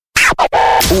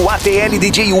O ATL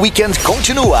DJ Weekend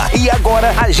continua e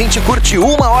agora a gente curte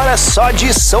 1 hora só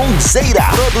de sonzeira.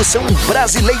 Produção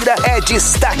brasileira é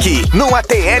destaque no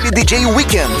ATL DJ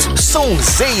Weekend.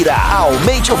 Sonzeira,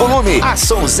 aumente o volume, a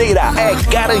sonzeira é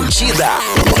garantida.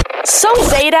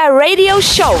 Sonzeira Radio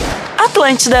Show,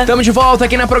 Atlântida. Estamos de volta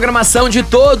aqui na programação de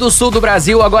todo o sul do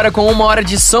Brasil, agora com 1 hora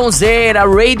de Sonzeira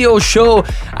Radio Show,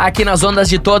 aqui nas ondas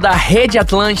de toda a Rede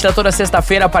Atlântida, toda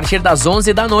sexta-feira a partir das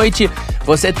 11 da noite.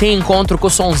 Você tem encontro com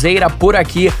Sonzeira por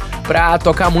aqui pra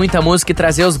tocar muita música e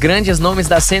trazer os grandes nomes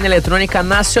da cena eletrônica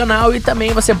nacional, e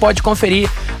também você pode conferir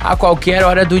a qualquer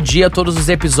hora do dia todos os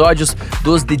episódios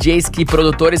dos DJs e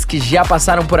produtores que já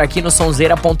passaram por aqui no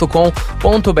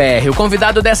sonzeira.com.br. O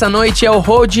convidado dessa noite é o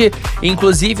Rode,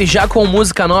 inclusive já com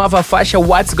música nova, a faixa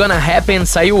What's Gonna Happen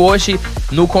saiu hoje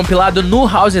no compilado No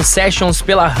House Sessions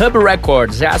pela Hub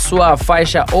Records. É a sua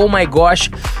faixa Oh My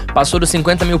Gosh, passou dos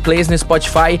 50 mil plays no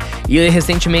Spotify e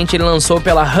recentemente ele lançou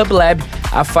pela Hub Lab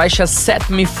a faixa Set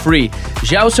Me Free.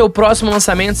 Já o seu próximo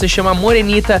lançamento se chama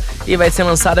Morenita e vai ser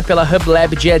lançada pela Hub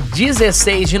Lab dia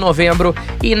 16 de novembro.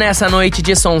 E nessa noite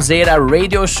de Sonzeira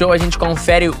Radio Show a gente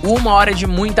confere 1 hora de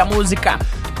muita música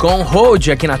com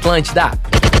Rode aqui na Atlântida.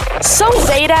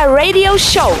 Sonzeira Radio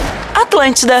Show,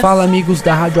 Atlântida. Fala, amigos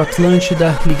da Rádio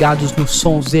Atlântida, ligados no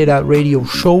Sonzeira Radio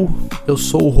Show. Eu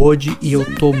sou o Rode e eu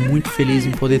tô muito feliz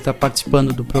em poder estar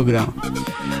participando do programa.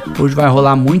 Hoje vai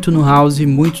rolar muito no house,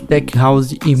 muito tech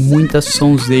house e muita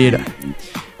sonzeira.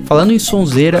 Falando em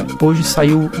sonzeira, hoje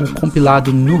saiu o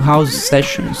compilado No House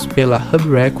Sessions pela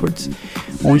Hub Records,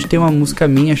 onde tem uma música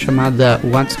minha chamada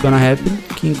What's Gonna Happen,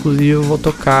 que inclusive eu vou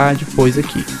tocar depois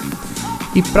aqui.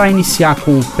 E para iniciar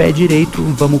com o pé direito,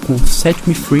 vamos com Set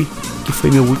Me Free, que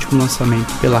foi meu último lançamento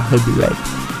pela Hub Lab.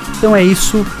 Então é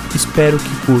isso, espero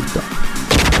que curtam.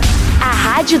 A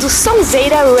rádio do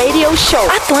Sonzeira Radio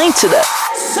Show, Atlântida.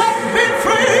 Set me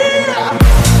free.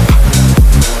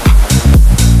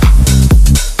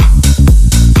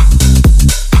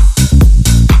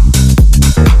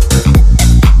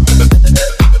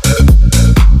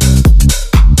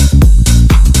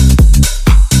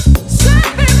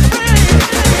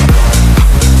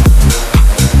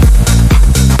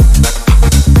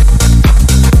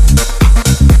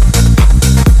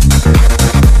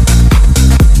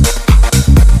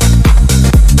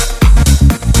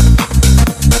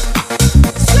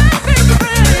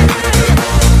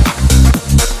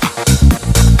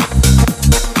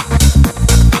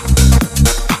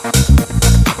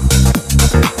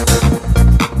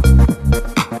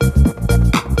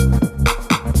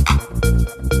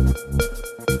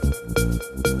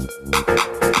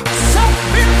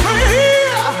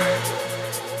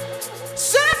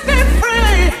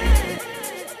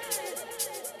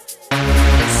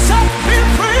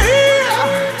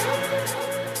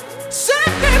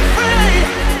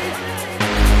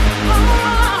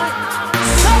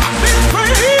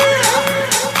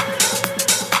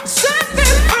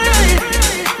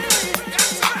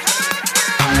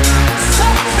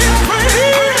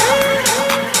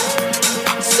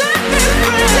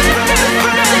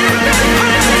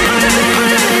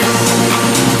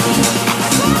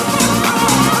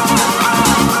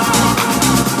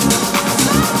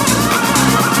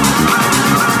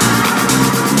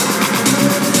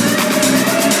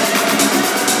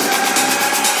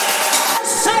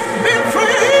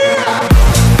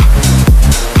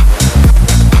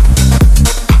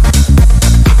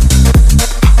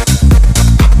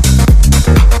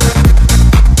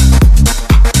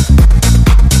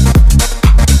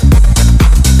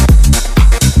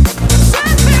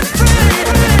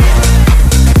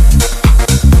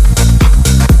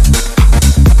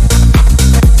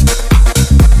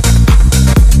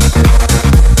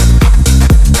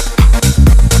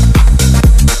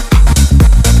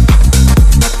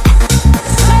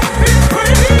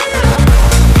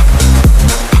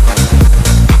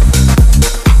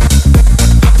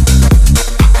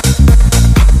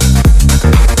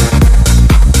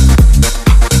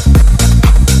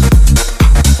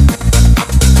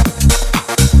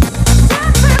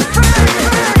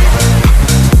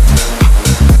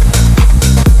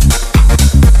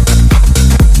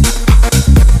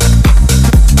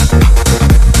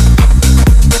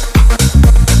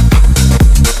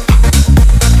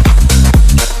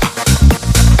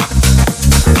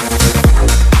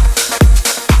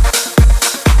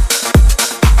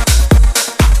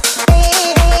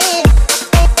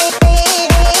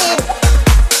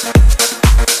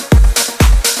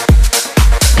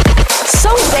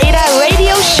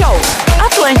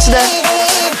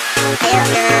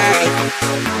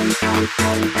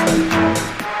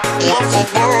 Yes,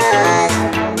 it does.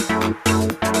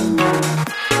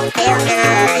 Feel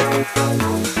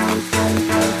good.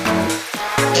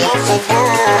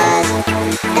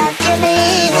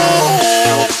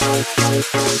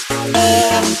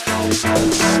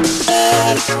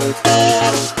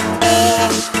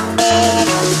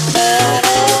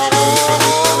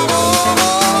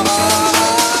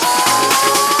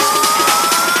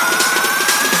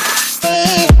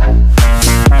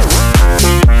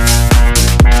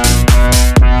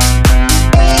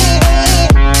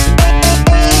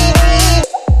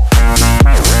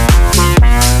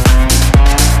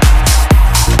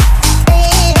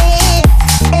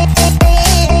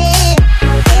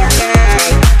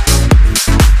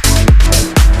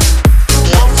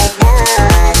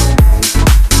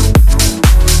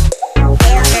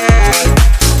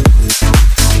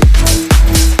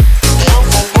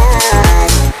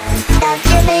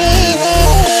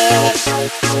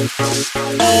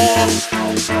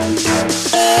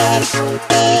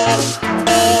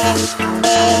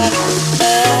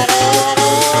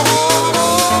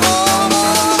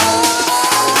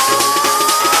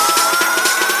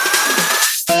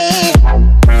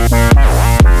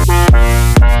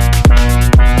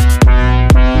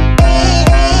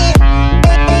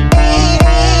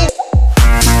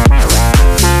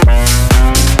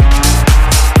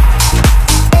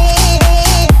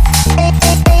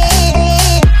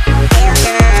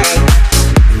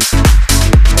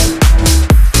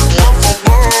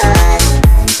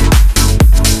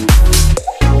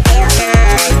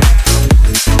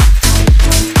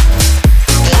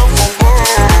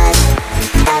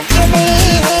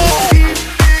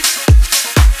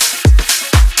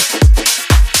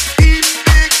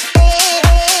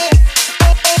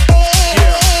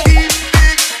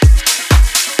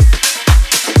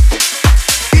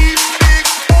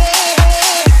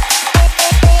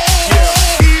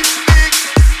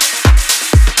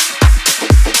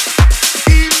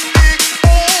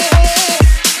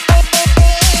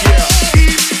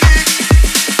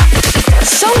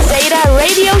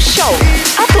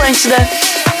 Atlântida.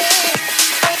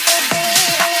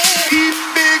 Eat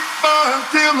big fun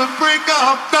till the break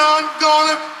of dawn.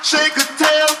 Gonna shake a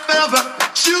tail feather,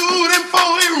 shoot him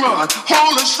before he run.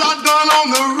 Hold a shotgun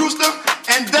on the rooster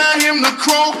and dare him to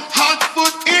crow. Hot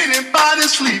foot anybody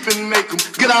sleeping, make him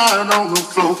get out on the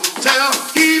floor. Tell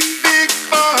keep big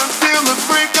fun till the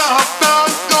break of dawn.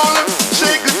 Gonna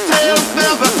shake a tail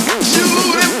feather,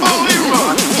 shoot him before he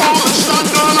run. Hold a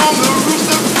shotgun on the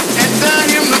rooster and dare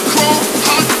him to crow.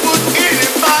 Hot foot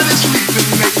anybody sleeping,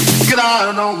 make him get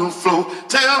out on the floor.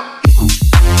 Tell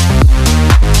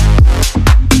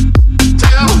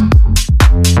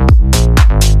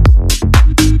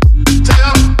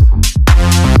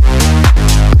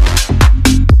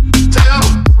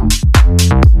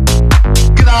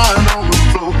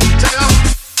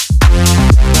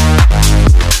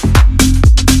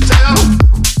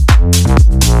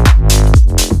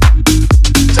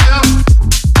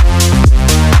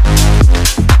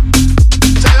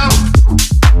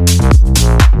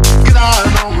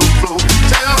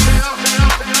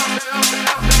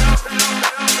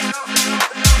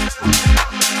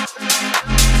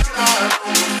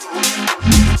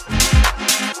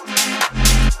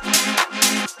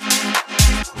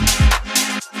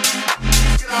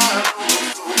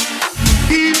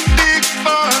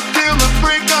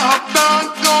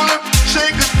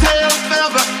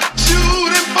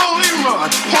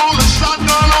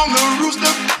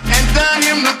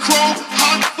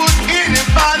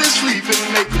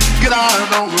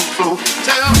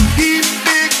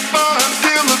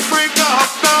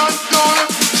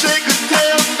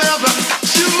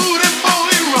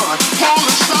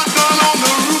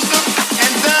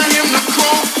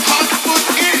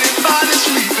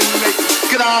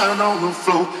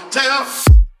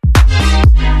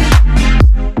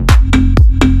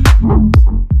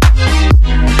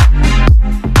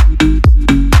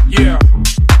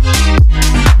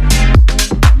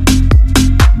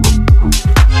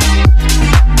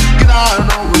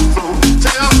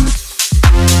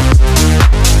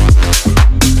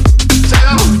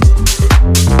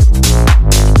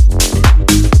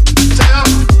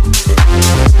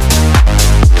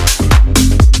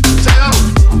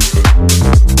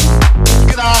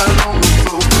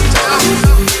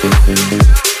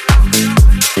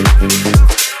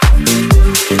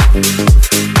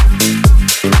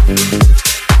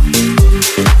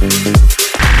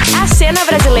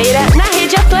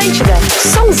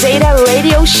Sonzeira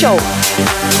Radio Show.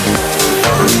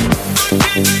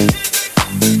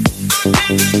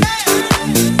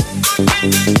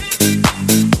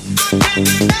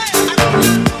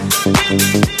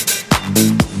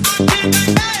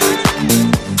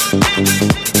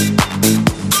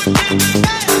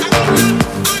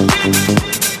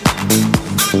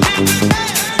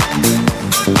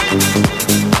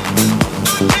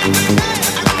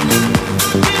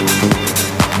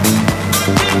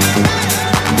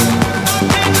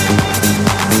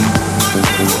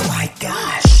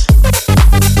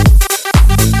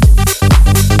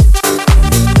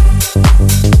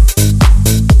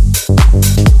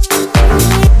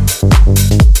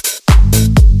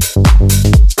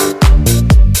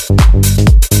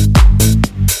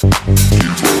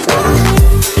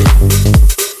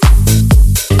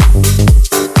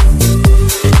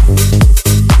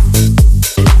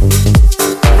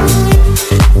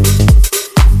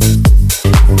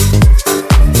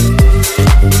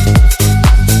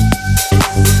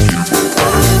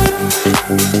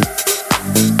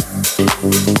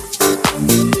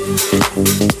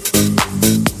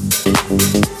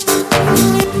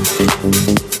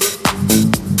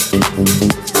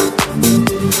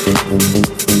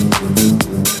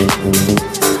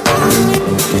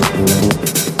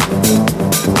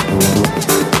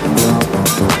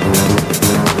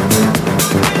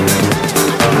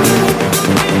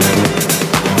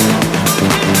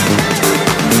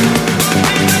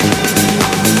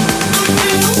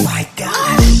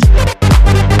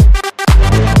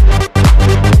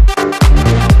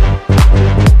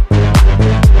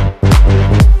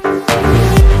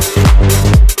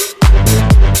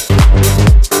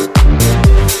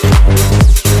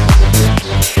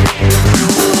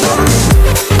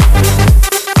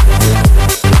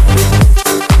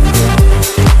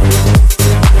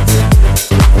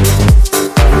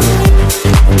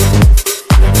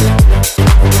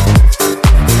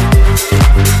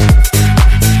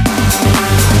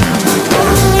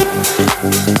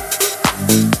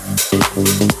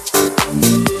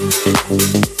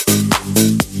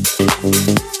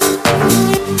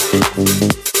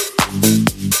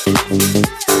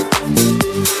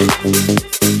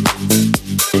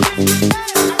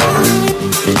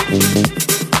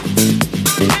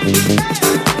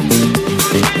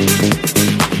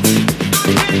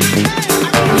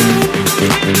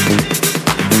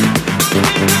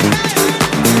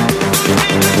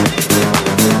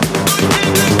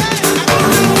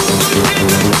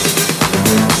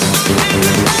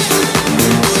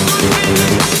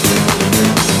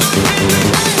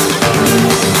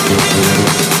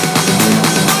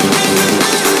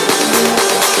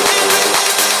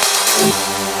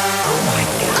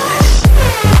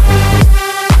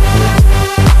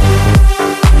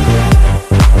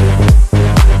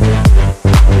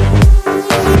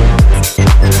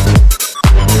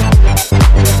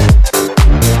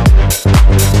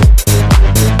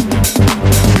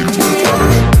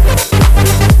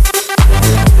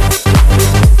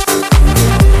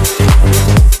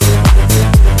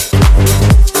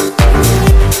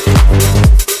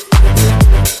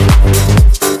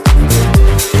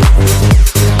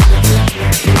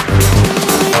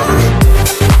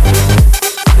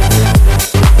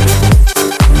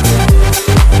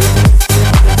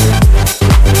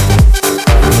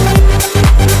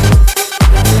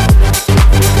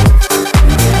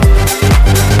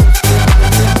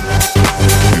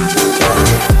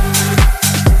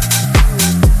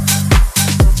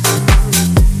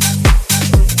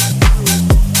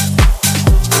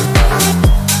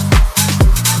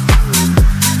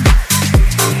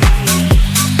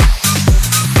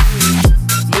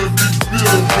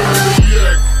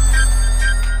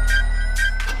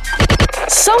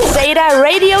 Sonzeira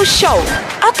Radio Show.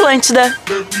 Atlântida.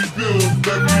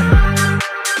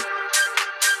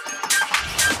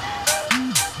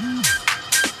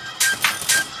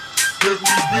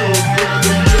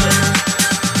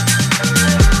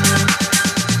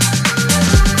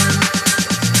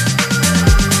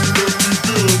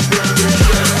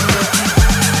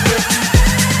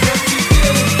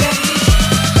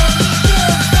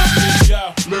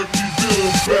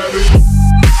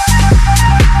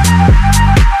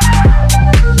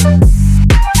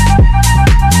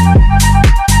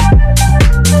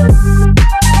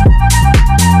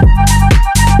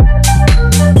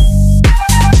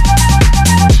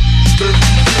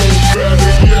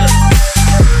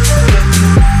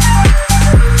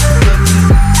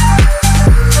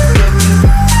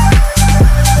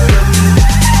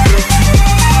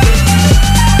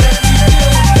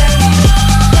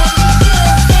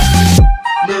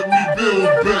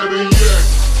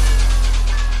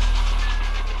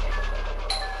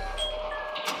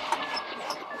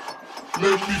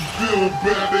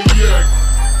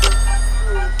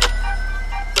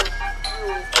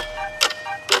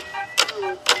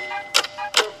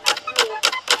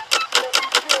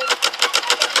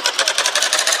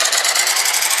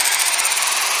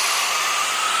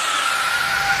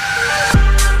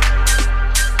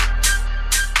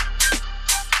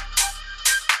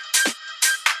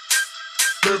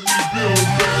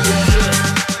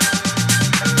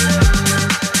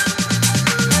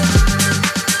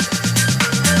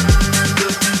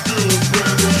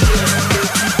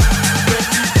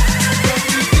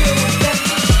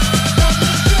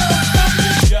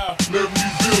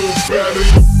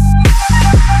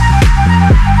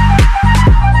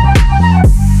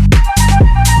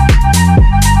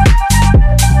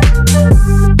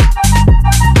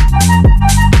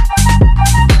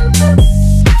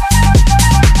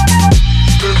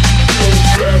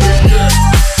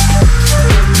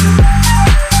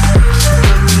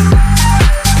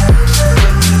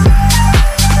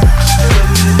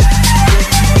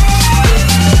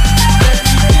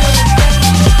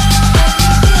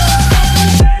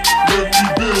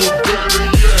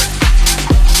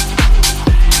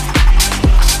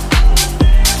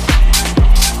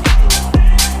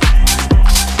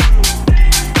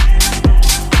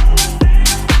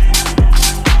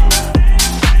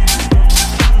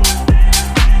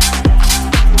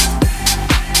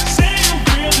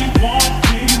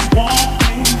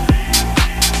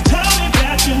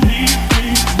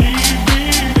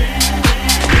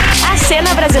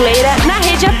 Brasileira na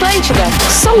Rede Atlântida.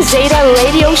 Sonzeira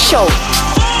Radio Show.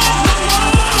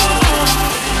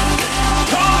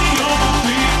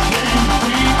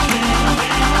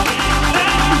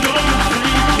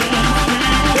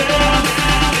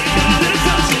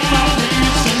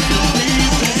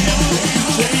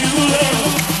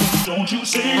 Don't you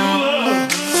say you love?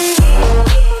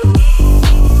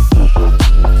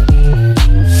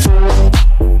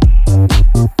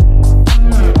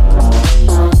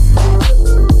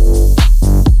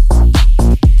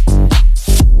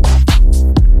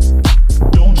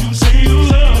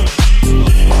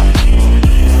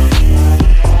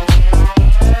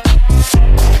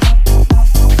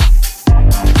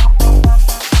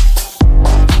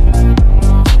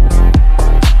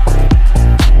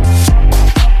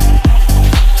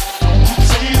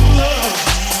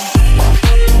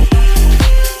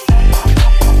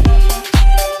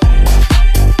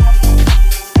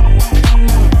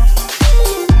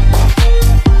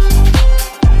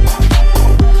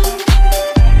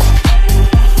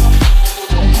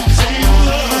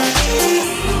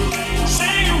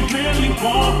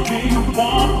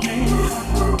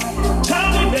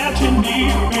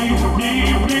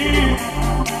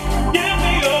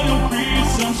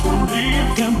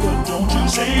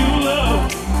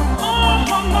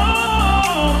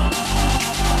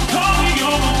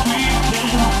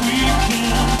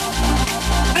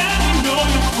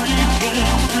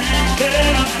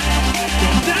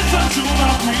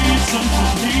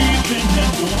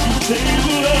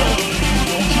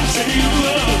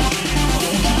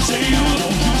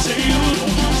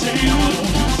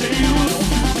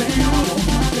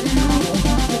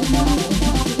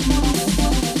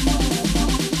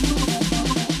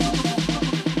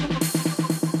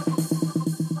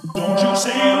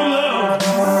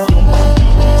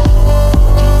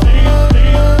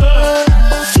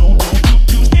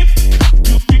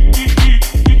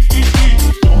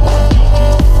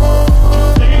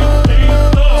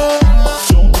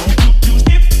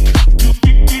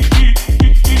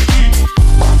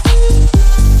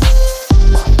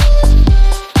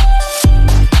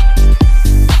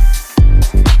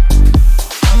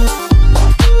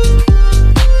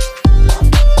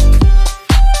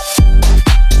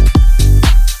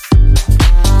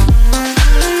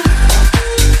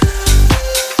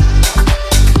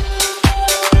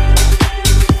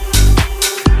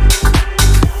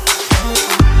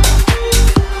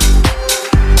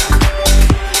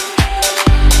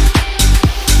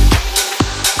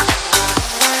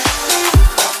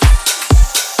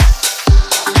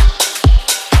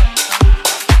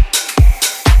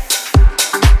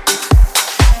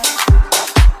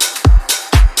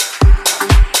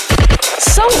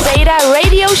 Sonzeira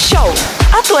Radio Show.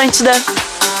 Atlântida.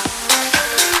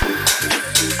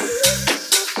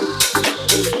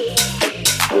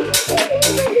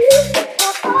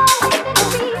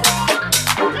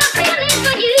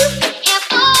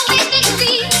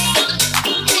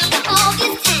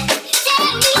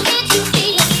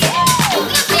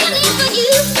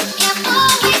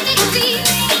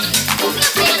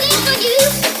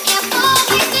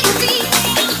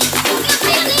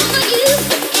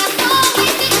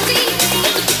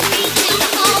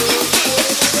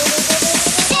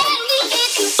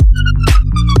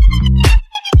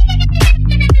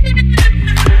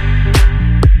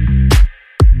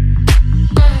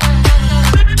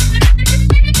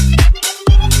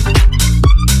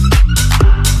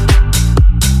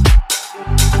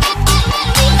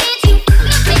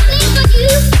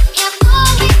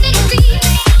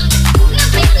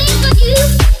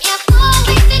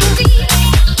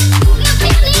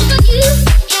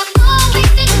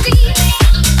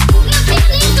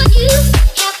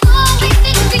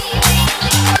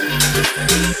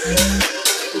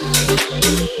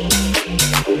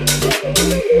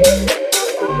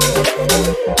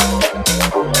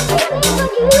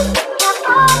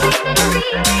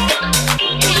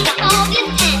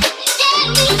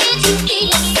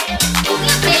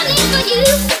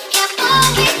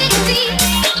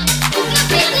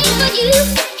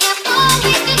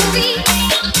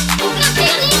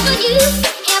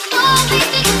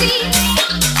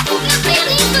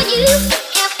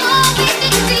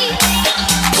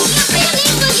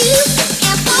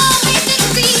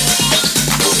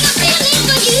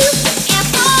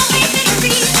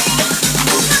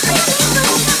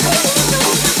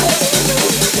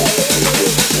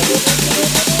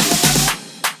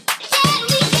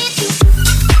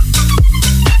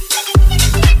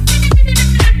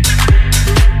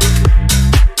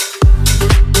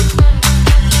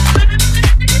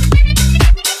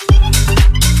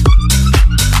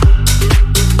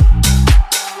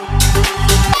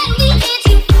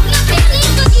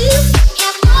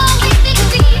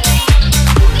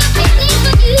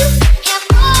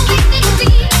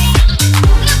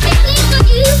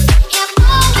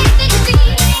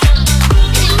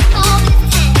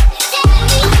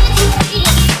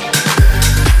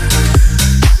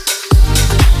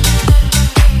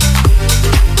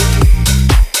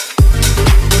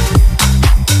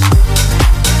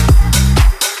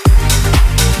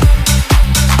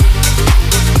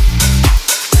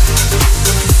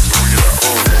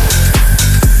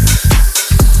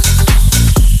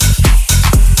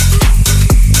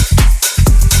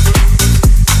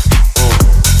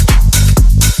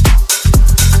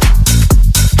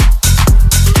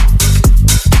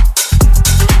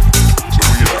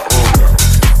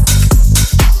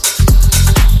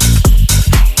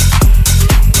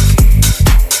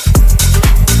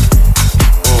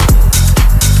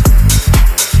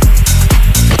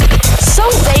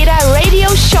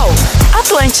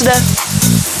 Atlântida.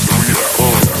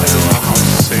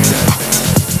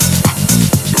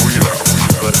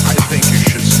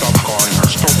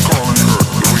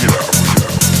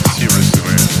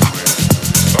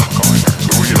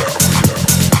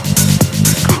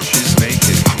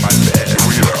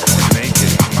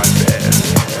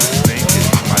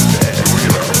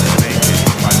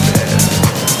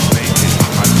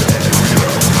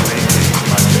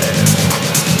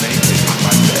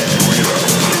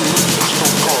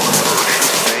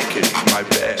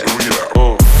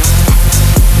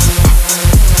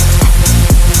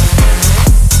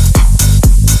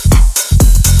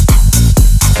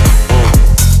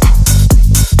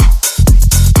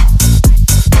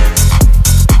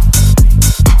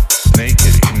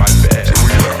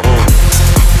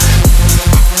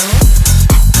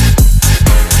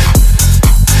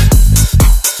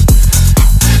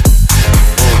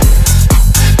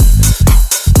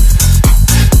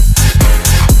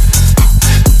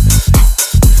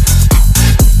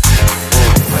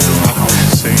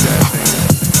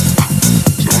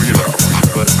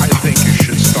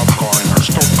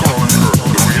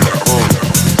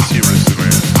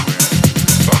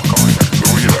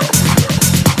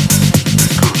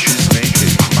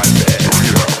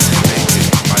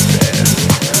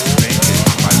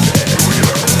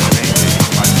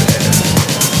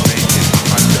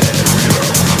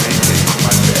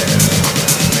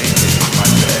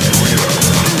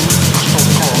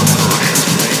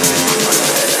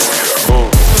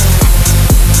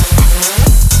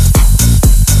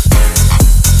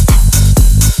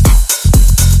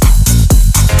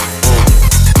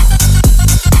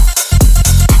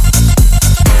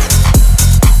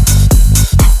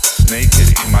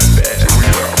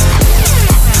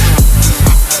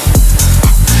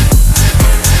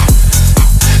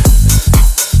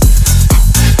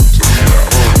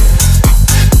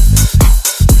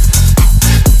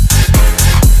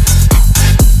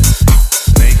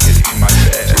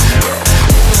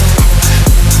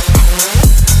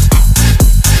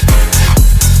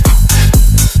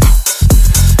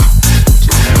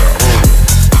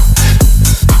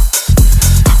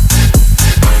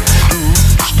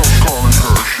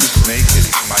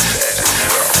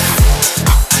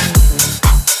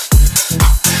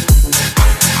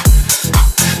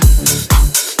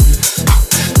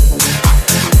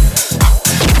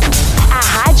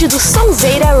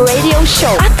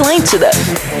 Atlântida.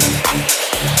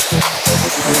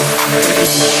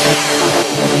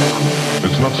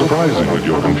 It's not surprising that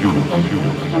you're confused.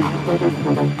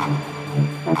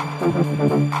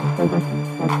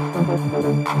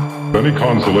 Any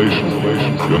consolation,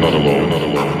 you're not alone.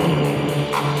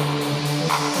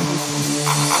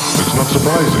 It's not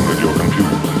surprising that you're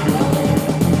confused.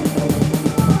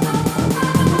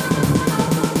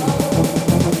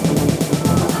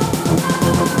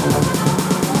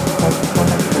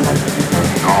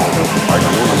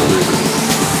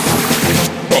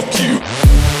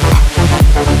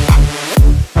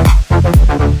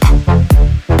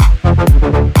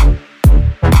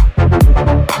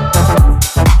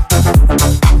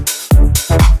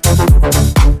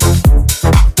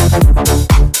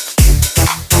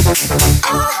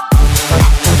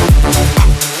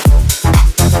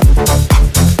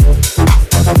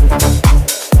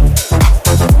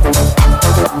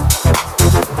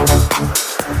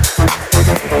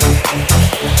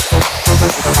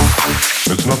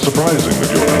 It's not surprising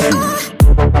that you're confused.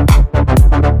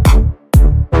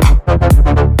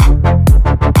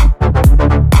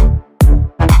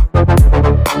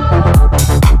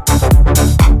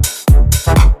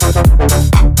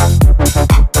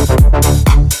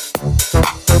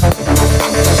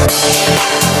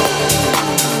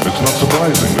 It's not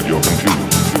surprising that you're confused.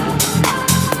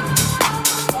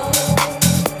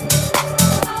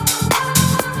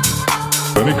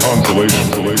 Any consolation,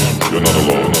 you're not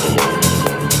alone.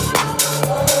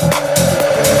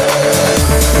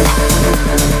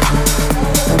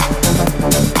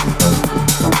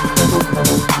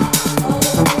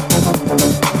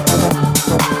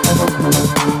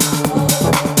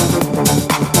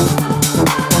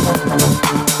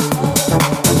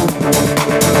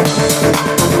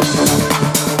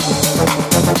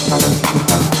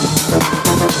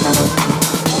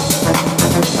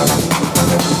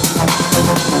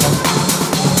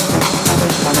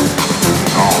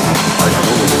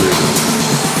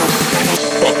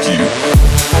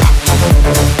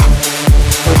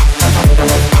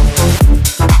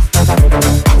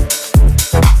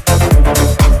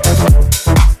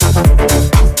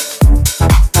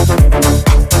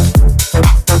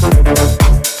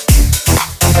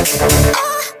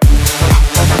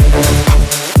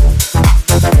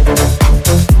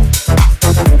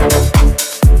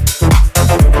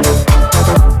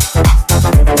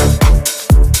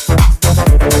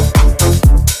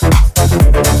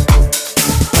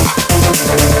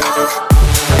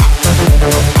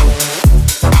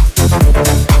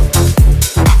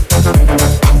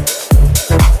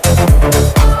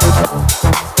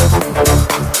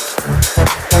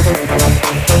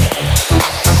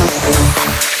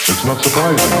 It's not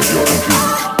surprising that you're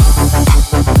confused.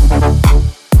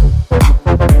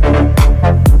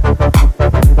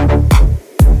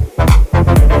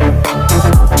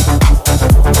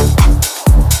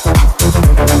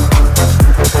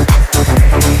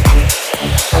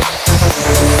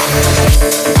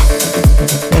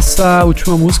 Essa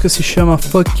última música se chama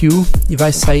Fuck You e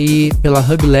vai sair pela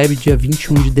Hub Lab dia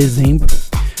 21 de dezembro.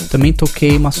 Também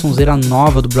toquei uma sonzeira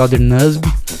nova do Brother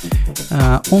Nusby,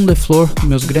 On The Floor,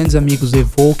 meus grandes amigos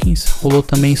Evokings. Rolou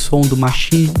também som do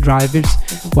Machine Drivers,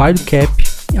 Wildcap,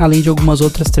 além de algumas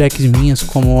outras tracks minhas,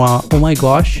 como a Oh My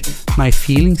Gosh, My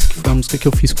Feelings, que foi a música que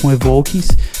eu fiz com Evokings,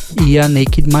 e a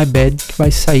Naked My Bed, que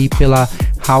vai sair pela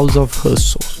House of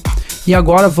Hustle. E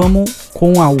agora vamos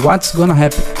com a What's Gonna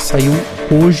Happen, que saiu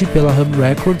hoje pela Hub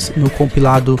Records no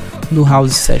compilado No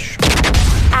House Session.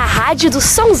 A rádio do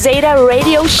Sonzeira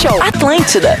Radio Show.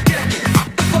 Atlântida.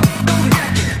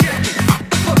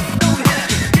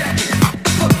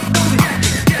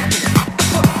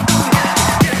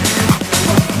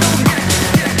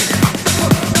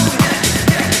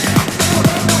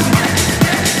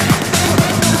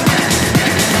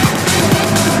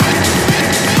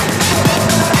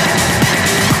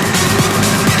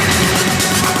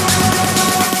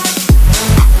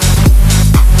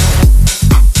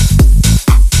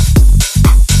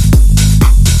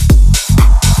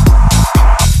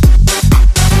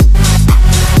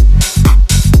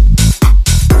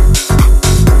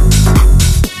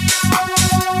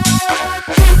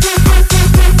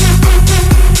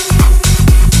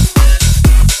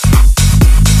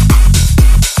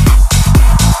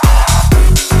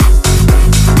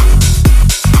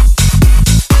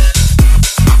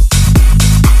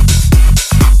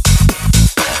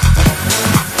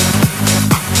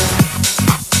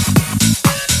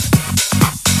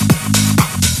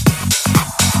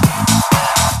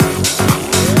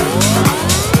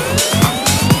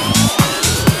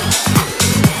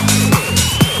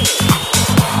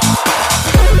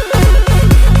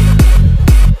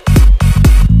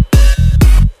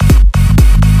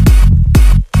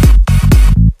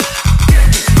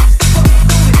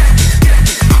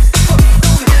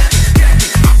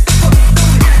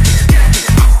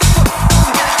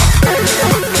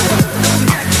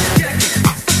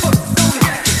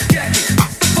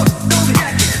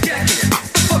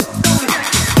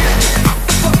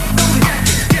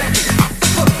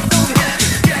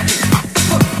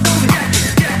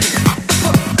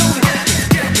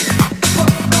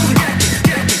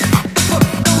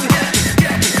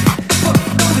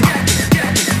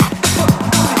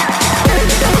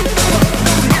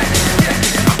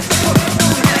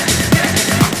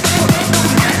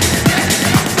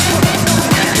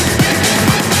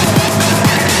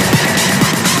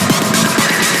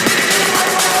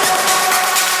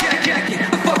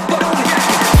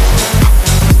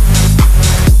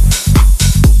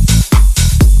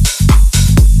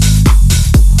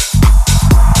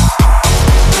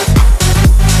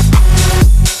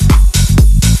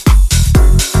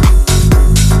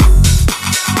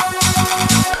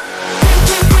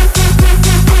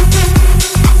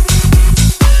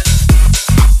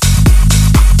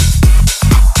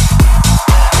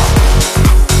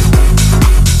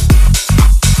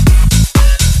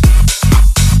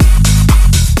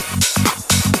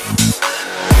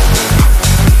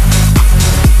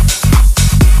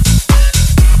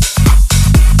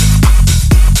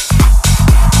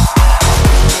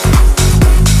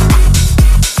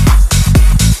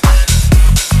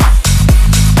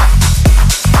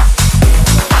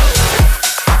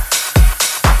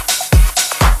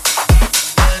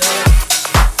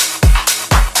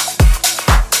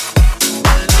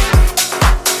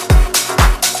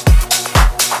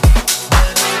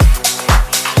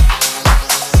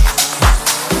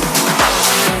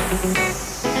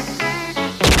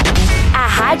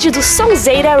 rádio do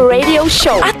Sonzeira Radio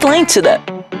Show. Atlântida.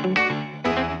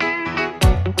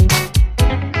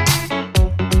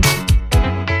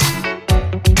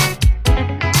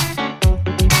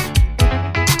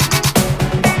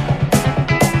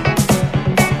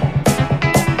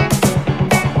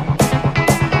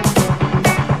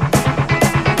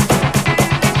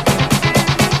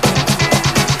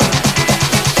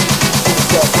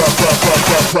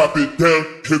 Drop it down,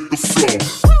 hit the floor.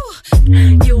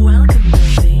 You're welcome,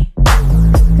 baby.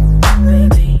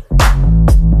 Baby.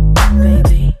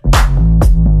 Baby.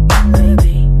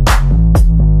 Baby.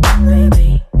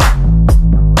 Baby.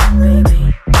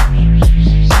 Baby.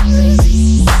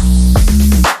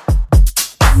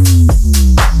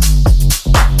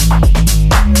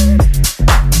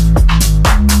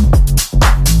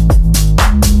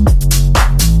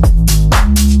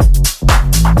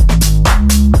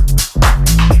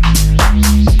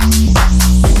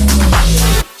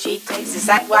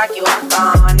 Sidewalk you walk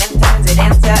on and turns it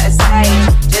into a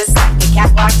stage. Just like a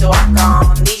catwalk to walk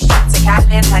on. These streets are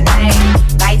calling her name.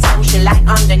 Lights motion light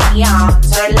under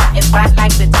neons. Her light is bright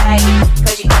like the day.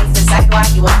 Cause she takes the sidewalk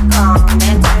you walk on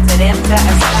and turns it into a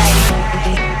stage.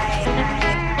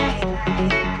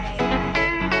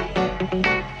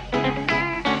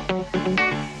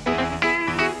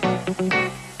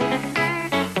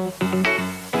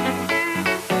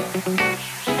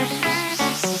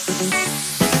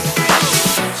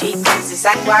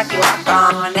 Sidewalk you walk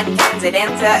on and turns it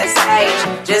into a stage.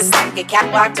 Just like a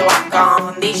catwalk to walk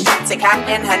on. These streets are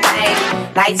calling her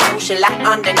name. Lights motion light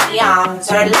under neons.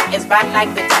 Her light is bright like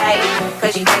the day.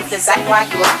 Cause she takes the sidewalk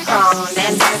you walk on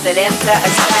and turns it into a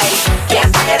stage.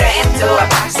 Can't fit her into a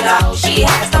box, no. She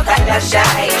has no color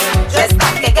shade. Just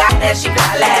like a goddess, she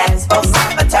flawless. Both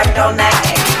of a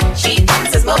turtleneck. She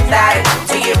dances moves that are new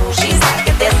to you. She's like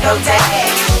a discotheque.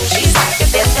 She's like a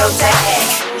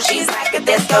discotheque. She's like a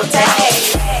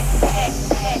discotheque.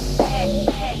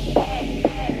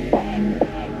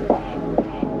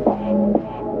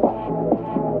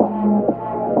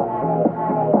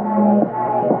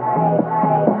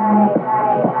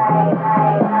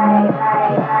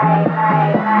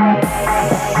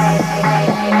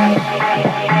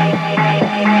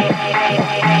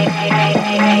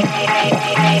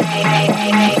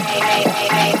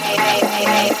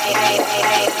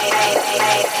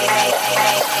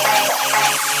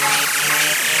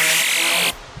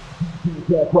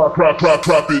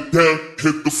 Drop it down,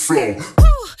 hit the floor.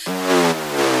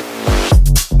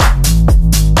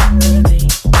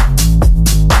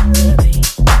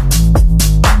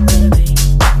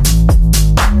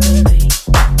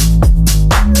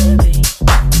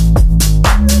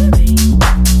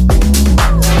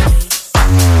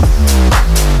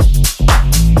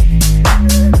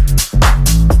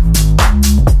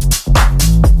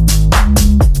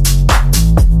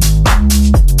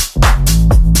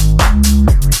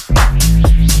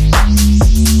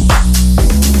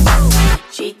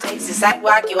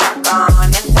 Sidewalk you walk on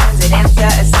and turns it into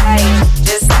a stage.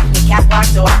 Just like a catwalk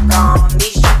to walk on.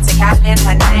 These streets are calling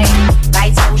her name.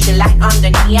 Lights motion light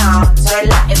under neons. Her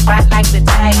light is bright like the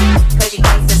day. Cause she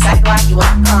takes the sidewalk you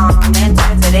walk on and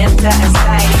turns it into a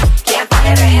stage. Can't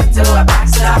fit her into a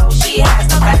box, no. She has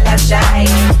no color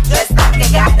shade. Just like a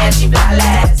goddess, she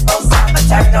flawless. Both of a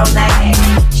turtleneck.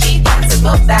 She dances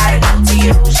moves that are new to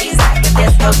you. She's like a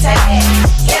discotheque.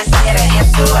 Can't fit her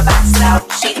into a box, no.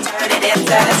 She turned it into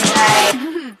a stage.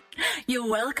 You're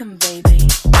welcome, baby.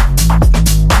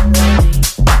 Baby.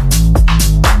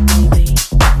 Baby.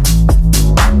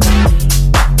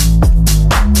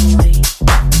 Baby.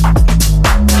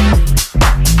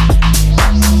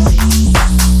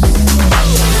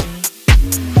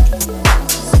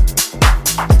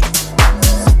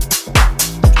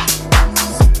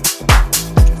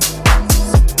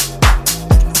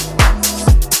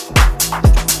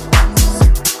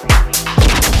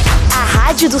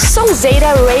 Do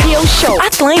Sonzeira Radio Show.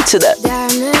 Atlântida.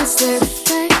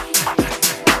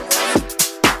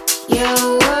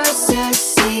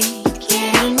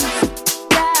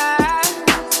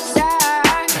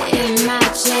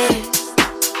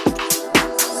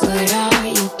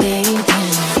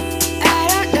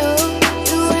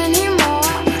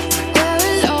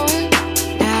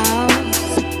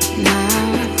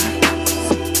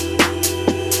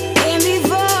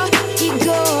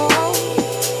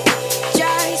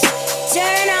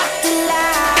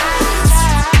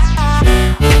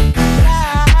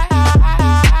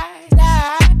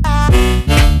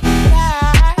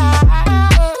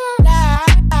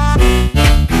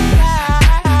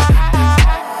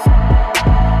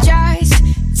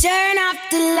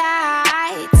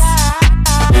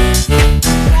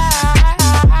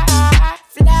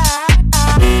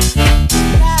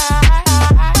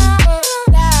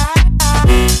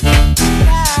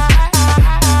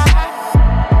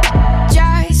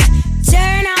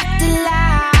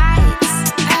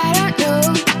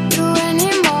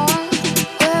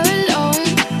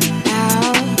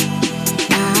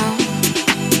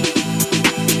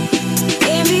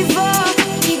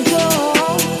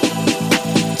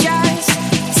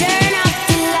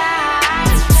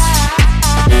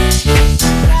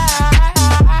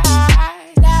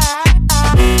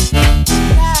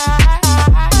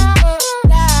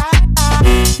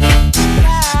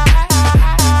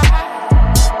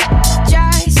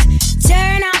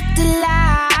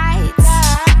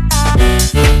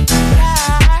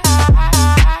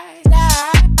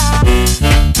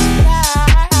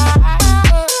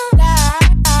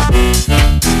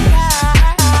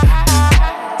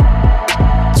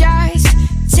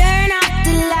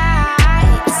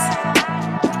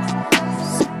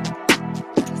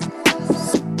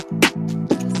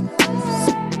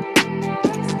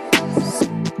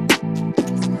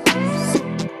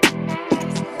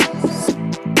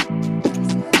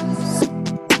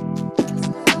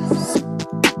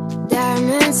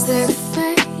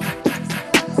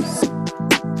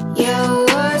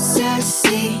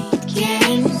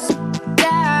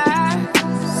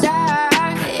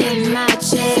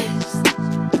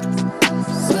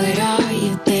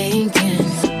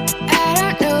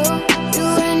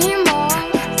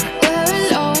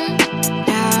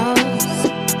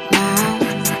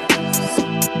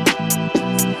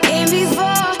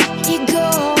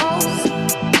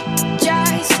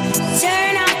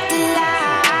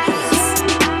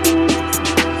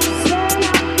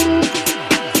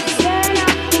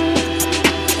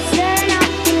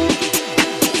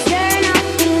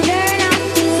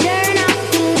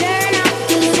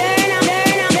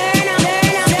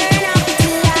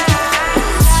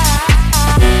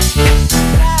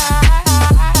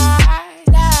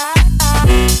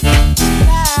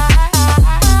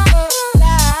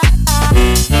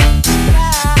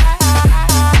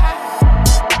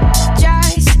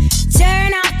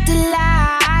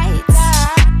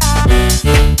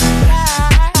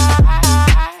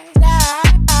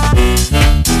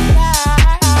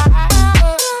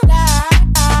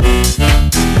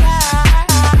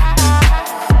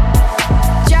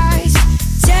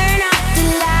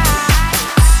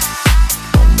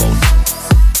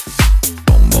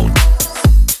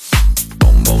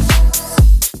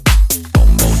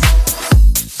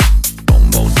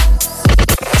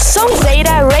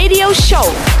 Radio Show.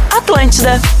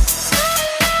 Atlântida.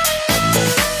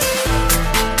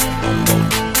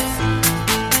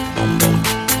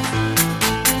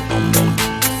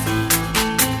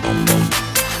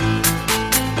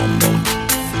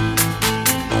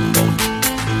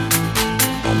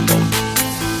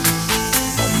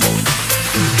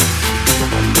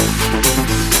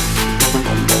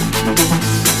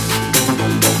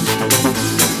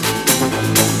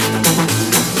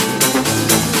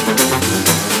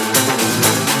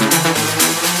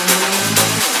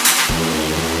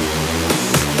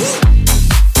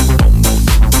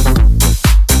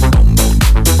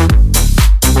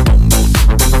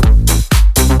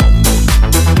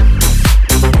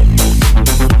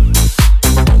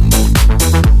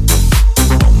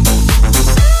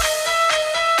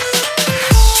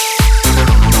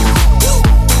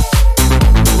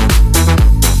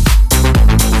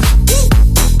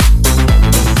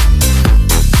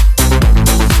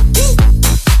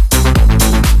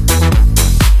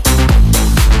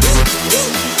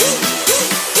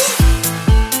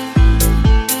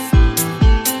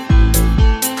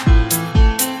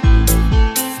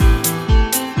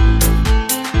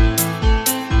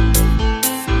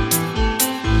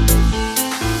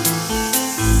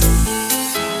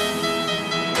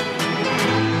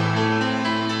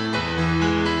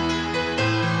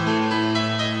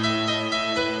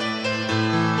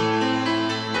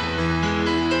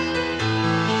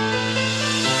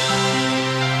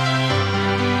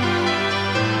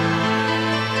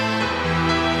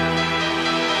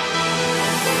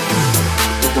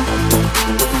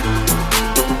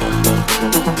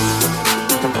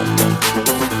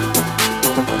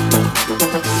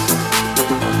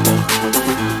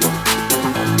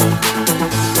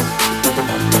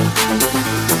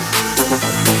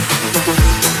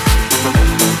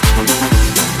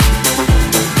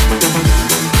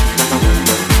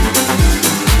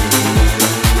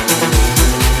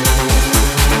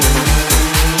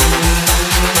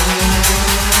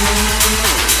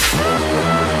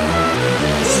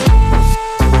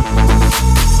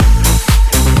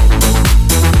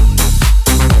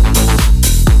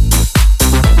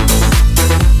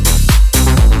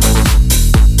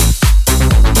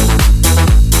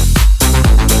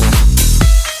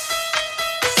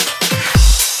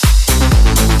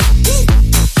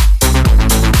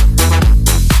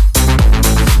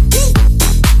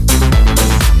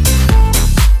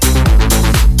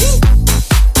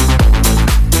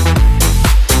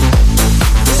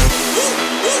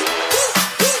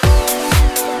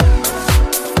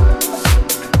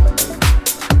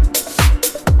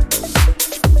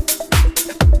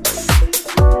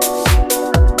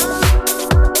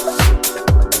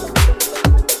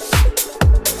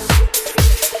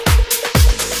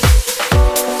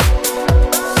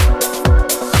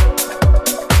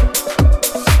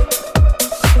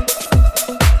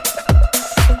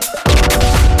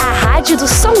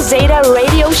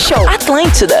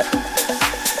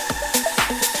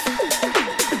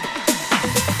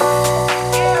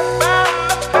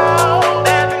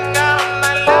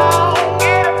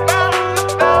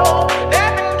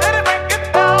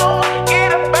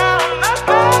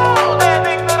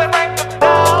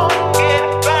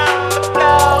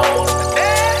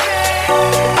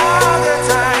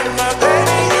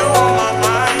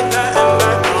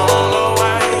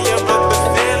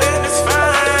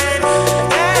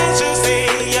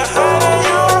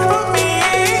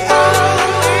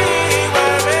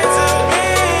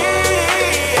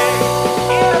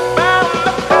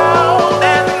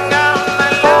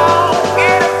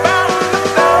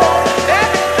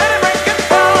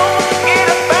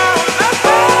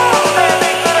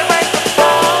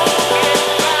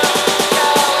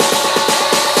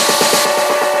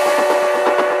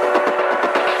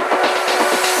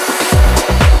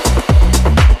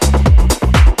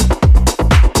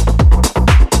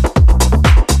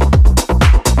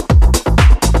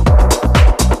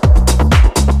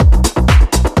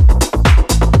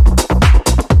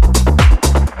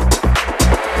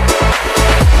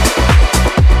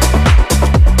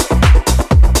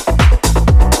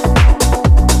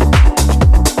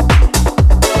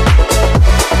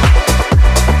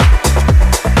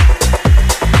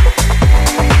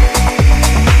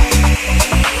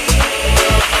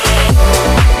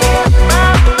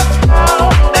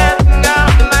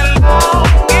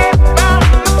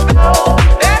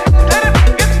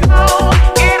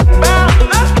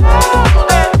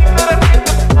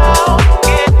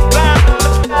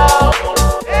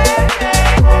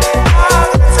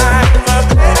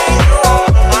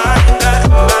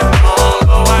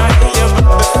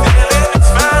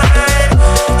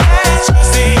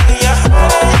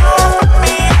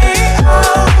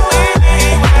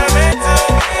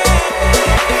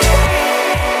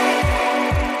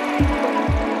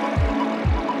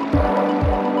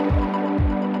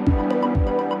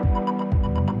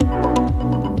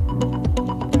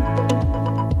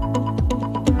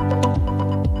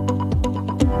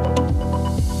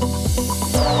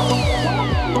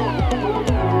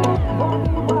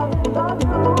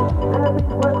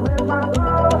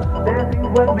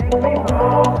 makes me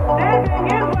whole. Dancing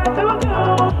is what to do.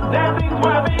 Dancing's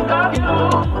what I think of you.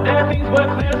 Dancing's what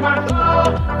clears my soul.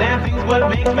 Dancing's what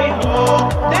makes me whole.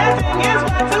 Dancing is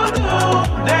what to do.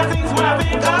 Dancing's what I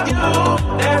think of you.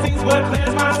 Dancing's what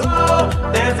clears my soul.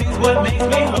 Dancing's what makes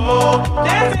me whole.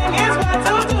 Dancing is what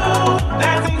to do.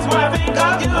 Dancing's what I think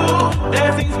of you.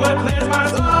 Dancing's what clears my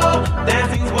soul.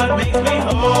 Dancing's what makes me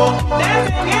whole.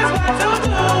 Dancing is what to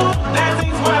do.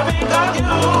 Dancing's what I think of you.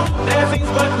 Dancing's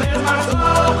what clears my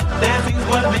soul. Dancing's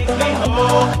what makes me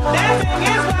whole. Dancing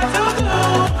is what to do.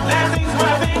 Dancing's what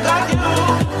I think of you.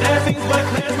 Dancing's what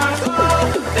clears my soul.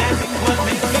 Dancing's what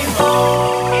makes me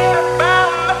whole. Get up on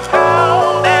the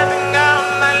floor, dancing all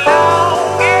night long.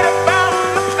 Get up on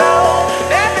the floor,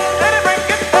 dancing till the break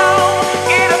of dawn.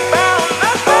 Get up on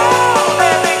the floor,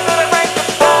 dancing till the break of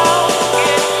dawn.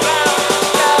 Get up on the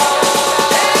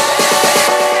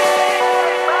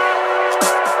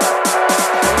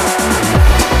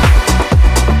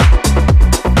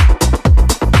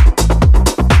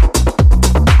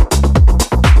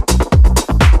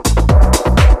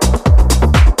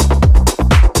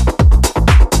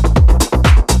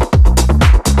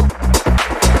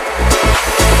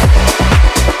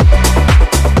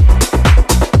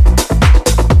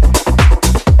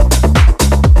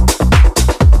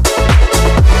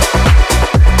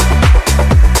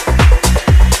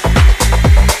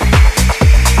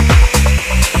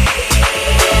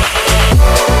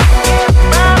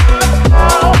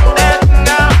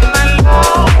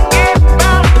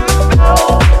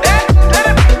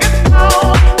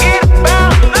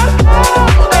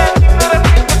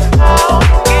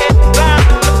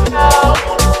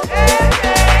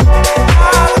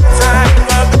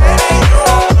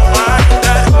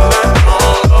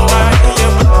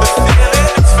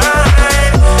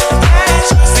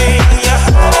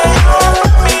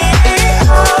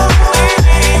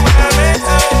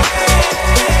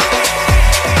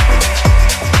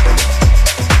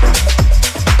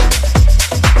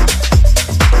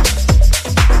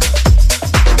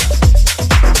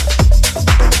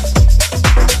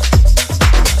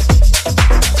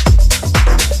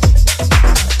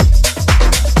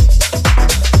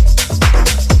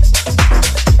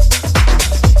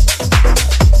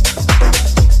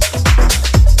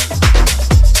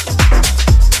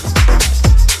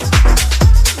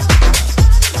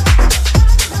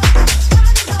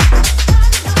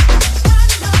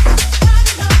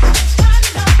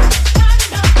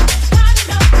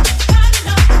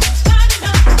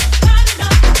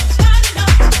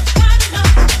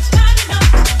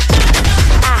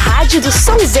do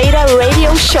Sonzeira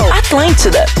Radio Show.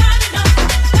 Atlântida.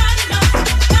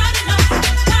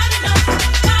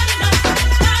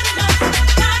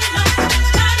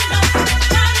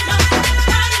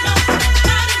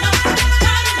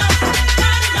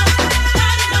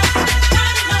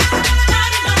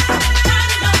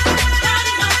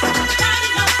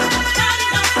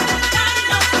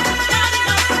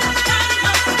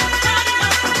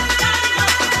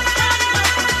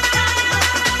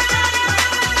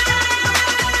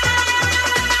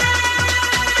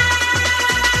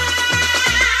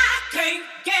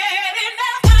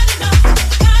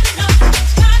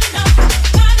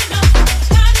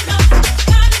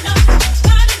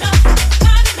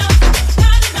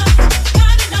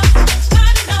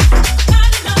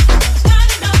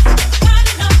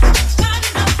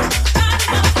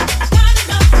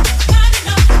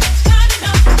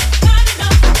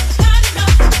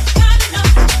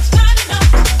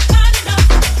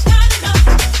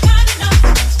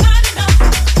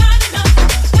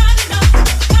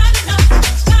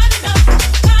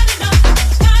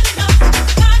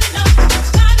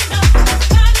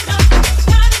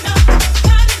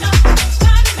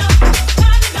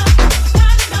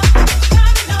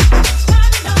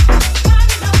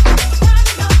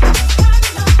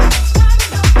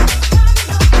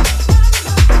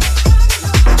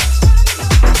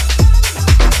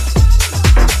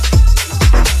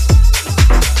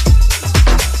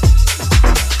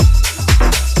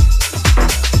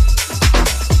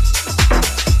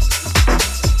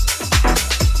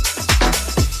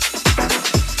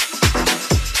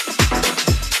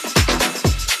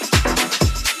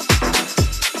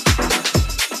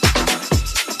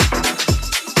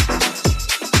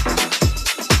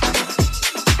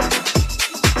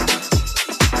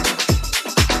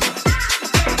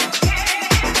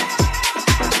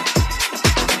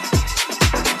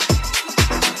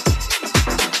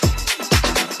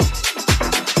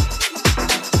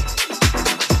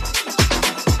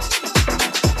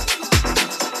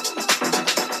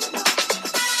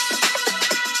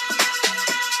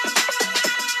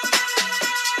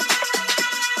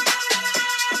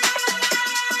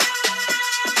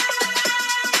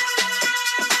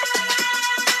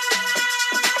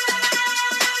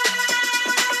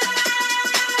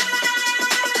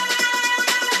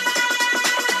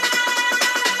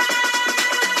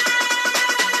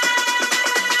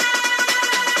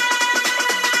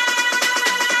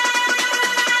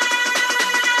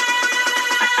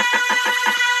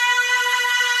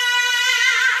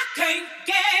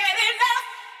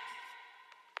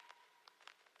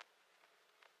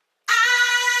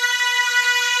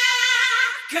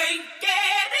 can't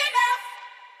get enough.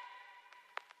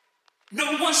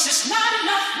 No one's just not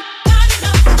enough.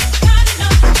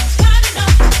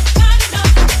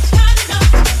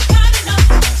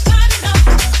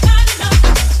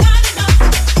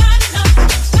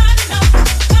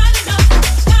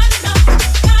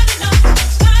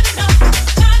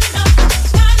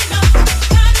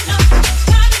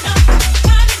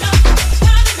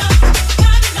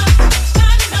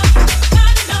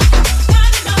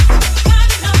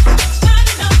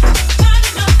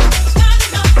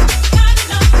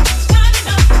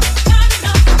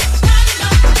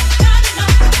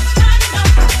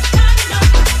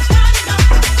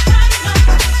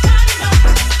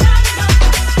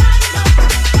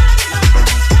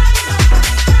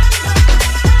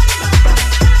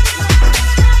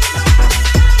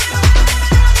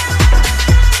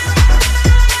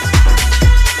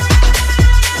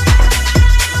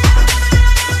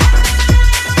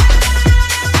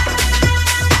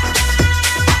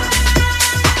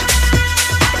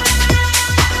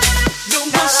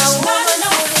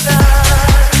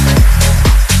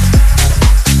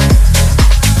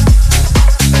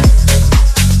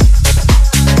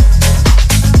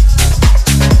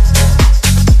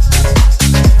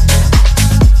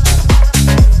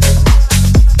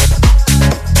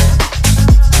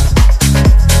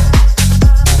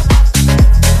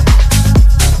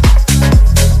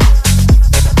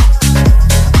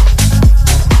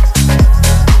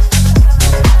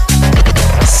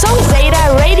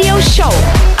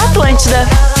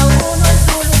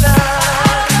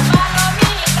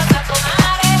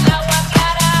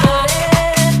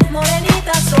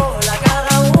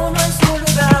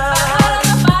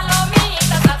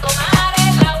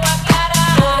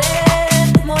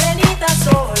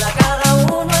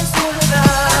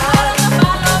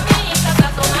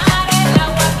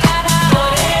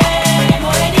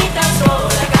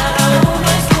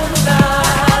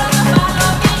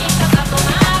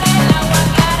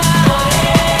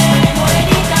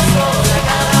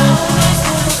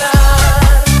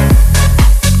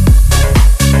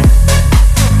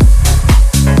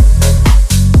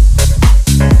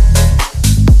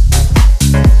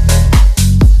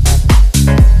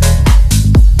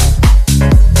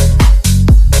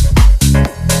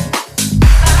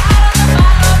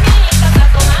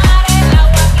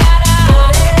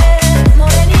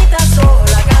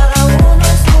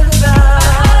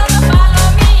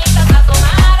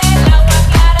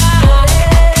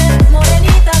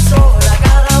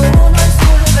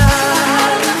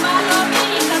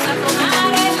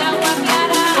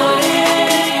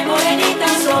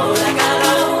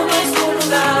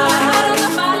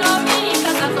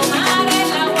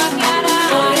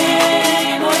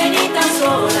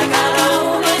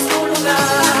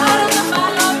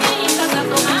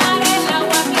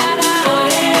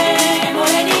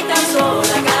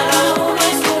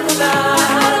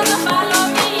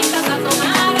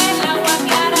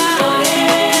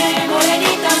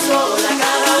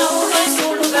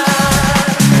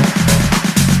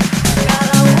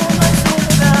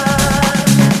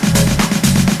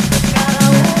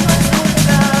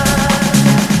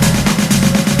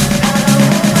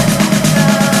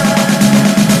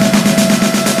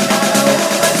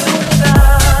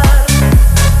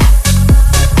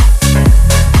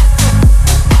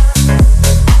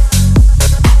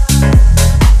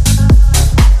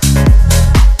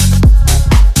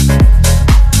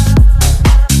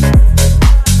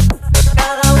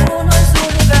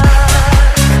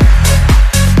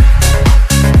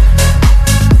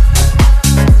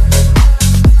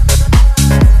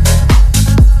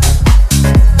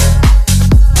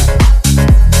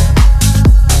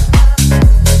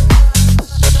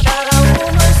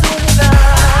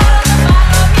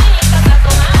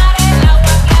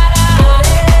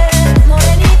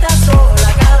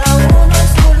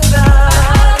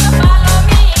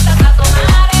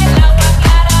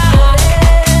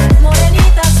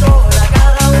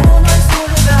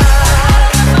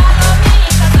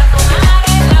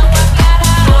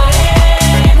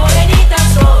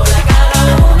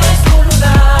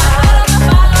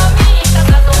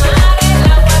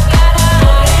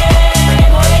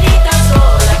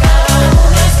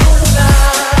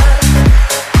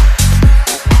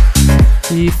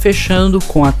 E fechando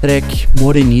com a track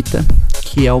Morenita,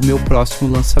 que é o meu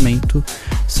próximo lançamento,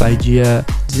 sai dia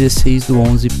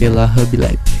 16/11 pela Hub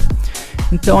Lab.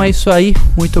 Então é isso aí,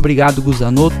 muito obrigado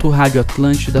Guzanoto, Rádio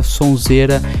Atlântida,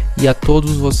 Sonzeira e a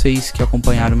todos vocês que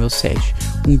acompanharam o meu set.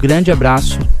 Um grande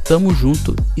abraço, tamo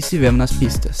junto e se vemos nas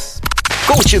pistas.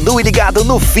 Continue ligado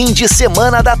no fim de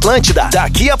semana da Atlântida.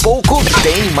 Daqui a pouco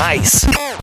tem mais.